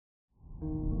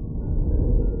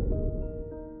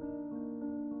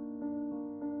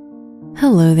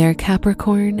Hello there,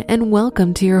 Capricorn, and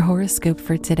welcome to your horoscope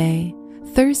for today,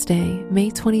 Thursday,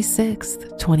 May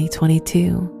 26th,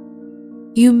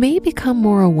 2022. You may become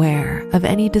more aware of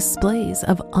any displays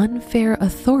of unfair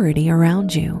authority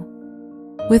around you.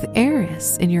 With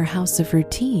Eris in your house of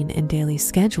routine and daily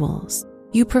schedules,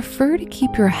 you prefer to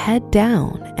keep your head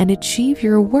down and achieve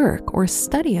your work or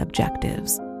study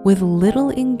objectives with little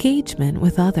engagement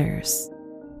with others.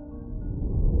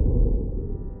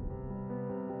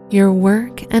 Your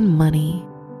work and money.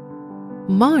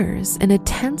 Mars in a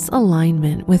tense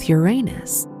alignment with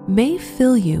Uranus may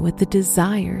fill you with the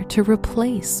desire to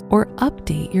replace or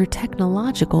update your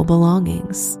technological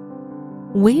belongings.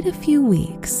 Wait a few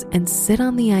weeks and sit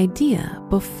on the idea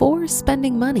before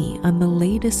spending money on the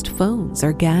latest phones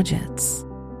or gadgets.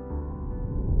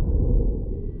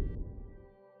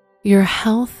 Your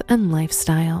health and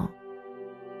lifestyle.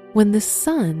 When the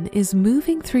sun is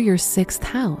moving through your 6th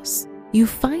house, you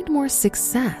find more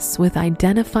success with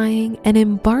identifying and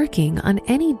embarking on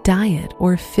any diet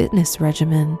or fitness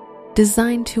regimen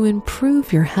designed to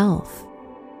improve your health.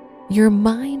 Your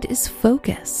mind is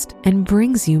focused and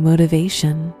brings you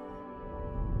motivation.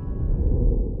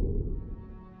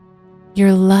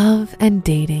 Your love and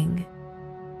dating.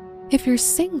 If you're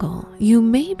single, you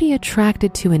may be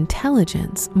attracted to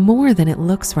intelligence more than it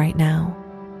looks right now.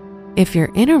 If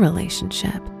you're in a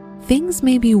relationship, things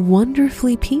may be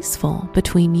wonderfully peaceful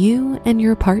between you and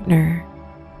your partner.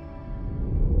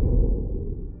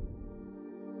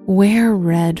 Wear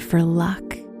red for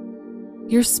luck.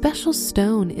 Your special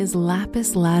stone is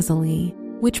lapis lazuli,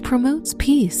 which promotes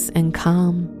peace and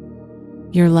calm.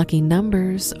 Your lucky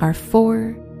numbers are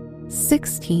 4,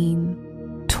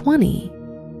 16, 20,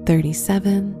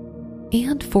 37,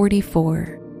 and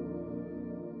 44.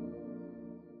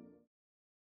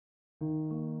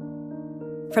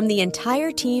 From the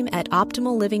entire team at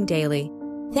Optimal Living Daily,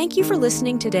 thank you for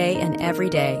listening today and every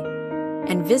day.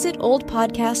 And visit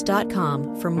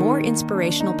oldpodcast.com for more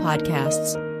inspirational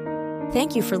podcasts.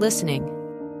 Thank you for listening.